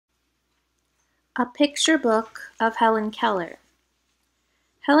A Picture Book of Helen Keller.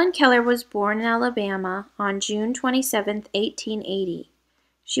 Helen Keller was born in Alabama on June 27, 1880.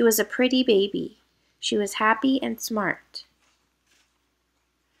 She was a pretty baby. She was happy and smart.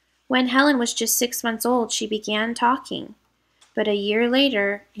 When Helen was just 6 months old, she began talking. But a year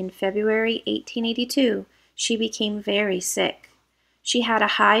later, in February 1882, she became very sick. She had a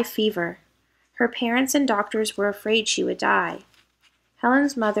high fever. Her parents and doctors were afraid she would die.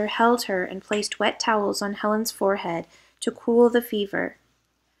 Helen's mother held her and placed wet towels on Helen's forehead to cool the fever.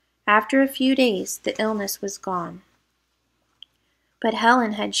 After a few days, the illness was gone. But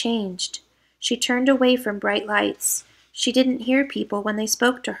Helen had changed. She turned away from bright lights. She didn't hear people when they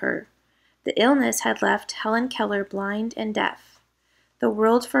spoke to her. The illness had left Helen Keller blind and deaf. The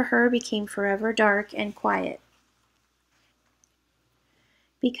world for her became forever dark and quiet.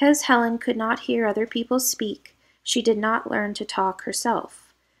 Because Helen could not hear other people speak, she did not learn to talk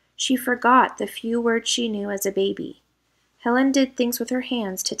herself. She forgot the few words she knew as a baby. Helen did things with her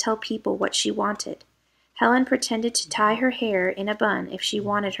hands to tell people what she wanted. Helen pretended to tie her hair in a bun if she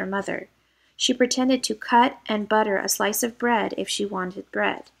wanted her mother. She pretended to cut and butter a slice of bread if she wanted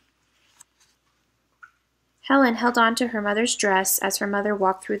bread. Helen held on to her mother's dress as her mother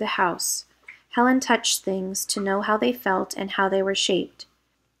walked through the house. Helen touched things to know how they felt and how they were shaped.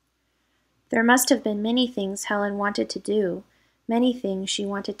 There must have been many things Helen wanted to do, many things she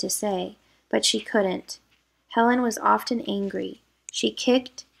wanted to say, but she couldn't. Helen was often angry. She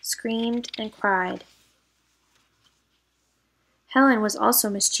kicked, screamed, and cried. Helen was also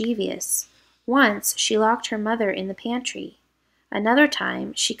mischievous. Once she locked her mother in the pantry. Another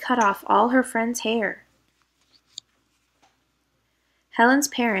time she cut off all her friends' hair. Helen's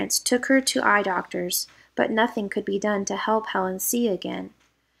parents took her to eye doctors, but nothing could be done to help Helen see again.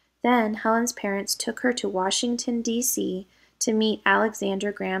 Then Helen's parents took her to Washington, D.C. to meet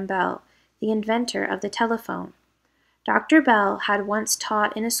Alexander Graham Bell, the inventor of the telephone. Dr. Bell had once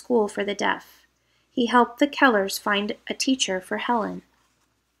taught in a school for the deaf. He helped the Kellers find a teacher for Helen.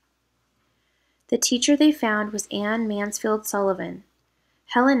 The teacher they found was Anne Mansfield Sullivan.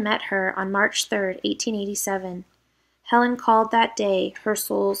 Helen met her on March 3, 1887. Helen called that day her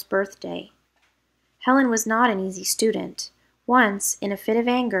soul's birthday. Helen was not an easy student. Once, in a fit of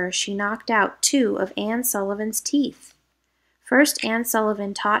anger, she knocked out 2 of Anne Sullivan's teeth. First, Anne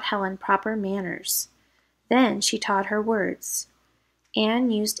Sullivan taught Helen proper manners. Then she taught her words.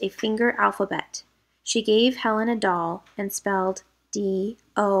 Anne used a finger alphabet. She gave Helen a doll and spelled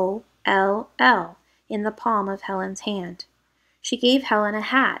D-O-L-L in the palm of Helen's hand. She gave Helen a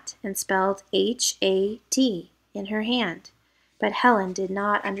hat and spelled H-A-T in her hand, but Helen did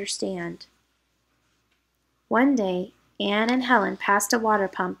not understand. One day, Anne and Helen passed a water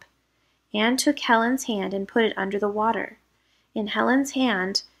pump. Anne took Helen's hand and put it under the water. In Helen's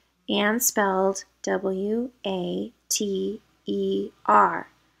hand, Anne spelled W-A-T-E-R.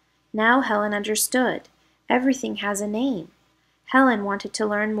 Now Helen understood. Everything has a name. Helen wanted to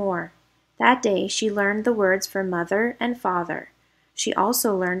learn more. That day she learned the words for mother and father. She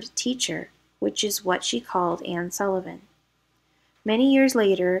also learned teacher, which is what she called Anne Sullivan. Many years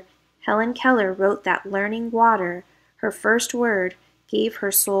later, Helen Keller wrote that learning water, her first word, gave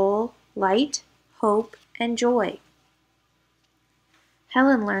her soul light, hope, and joy.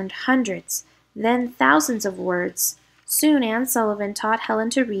 Helen learned hundreds, then thousands of words. Soon Anne Sullivan taught Helen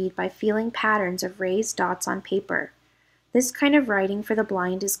to read by feeling patterns of raised dots on paper. This kind of writing for the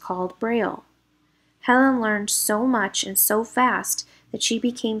blind is called Braille. Helen learned so much and so fast that she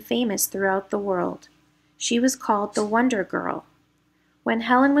became famous throughout the world. She was called the Wonder Girl. When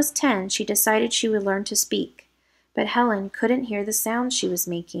Helen was 10, she decided she would learn to speak. But Helen couldn't hear the sounds she was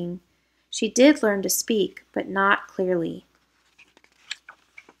making. She did learn to speak, but not clearly.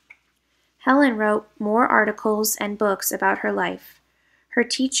 Helen wrote more articles and books about her life, her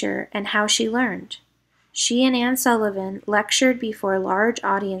teacher, and how she learned. She and Anne Sullivan lectured before large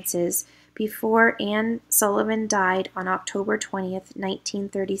audiences before Anne Sullivan died on October 20,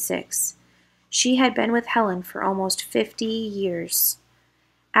 1936. She had been with Helen for almost 50 years.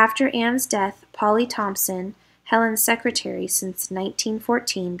 After Anne's death, Polly Thompson, Helen's secretary since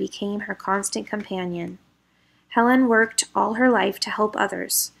 1914, became her constant companion. Helen worked all her life to help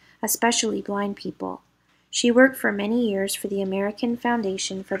others, especially blind people. She worked for many years for the American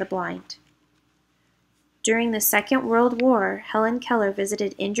Foundation for the Blind. During the Second World War, Helen Keller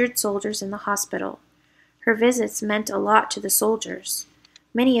visited injured soldiers in the hospital. Her visits meant a lot to the soldiers.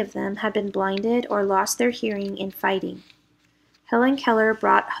 Many of them had been blinded or lost their hearing in fighting. Helen Keller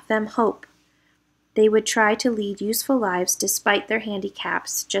brought them hope. They would try to lead useful lives despite their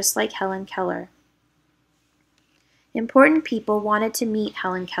handicaps, just like Helen Keller. Important people wanted to meet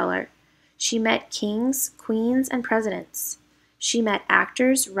Helen Keller. She met kings, queens, and presidents. She met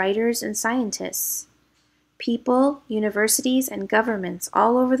actors, writers, and scientists. People, universities, and governments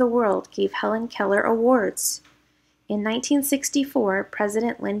all over the world gave Helen Keller awards. In 1964,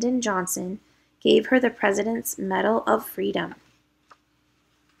 President Lyndon Johnson gave her the President's Medal of Freedom.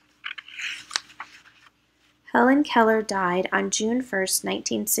 Helen Keller died on June 1,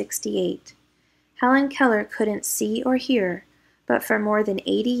 1968. Helen Keller couldn't see or hear, but for more than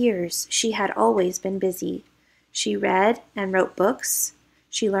 80 years she had always been busy. She read and wrote books.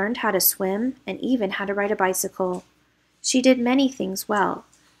 She learned how to swim and even how to ride a bicycle. She did many things well,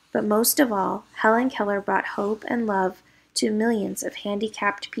 but most of all, Helen Keller brought hope and love to millions of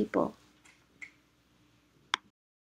handicapped people.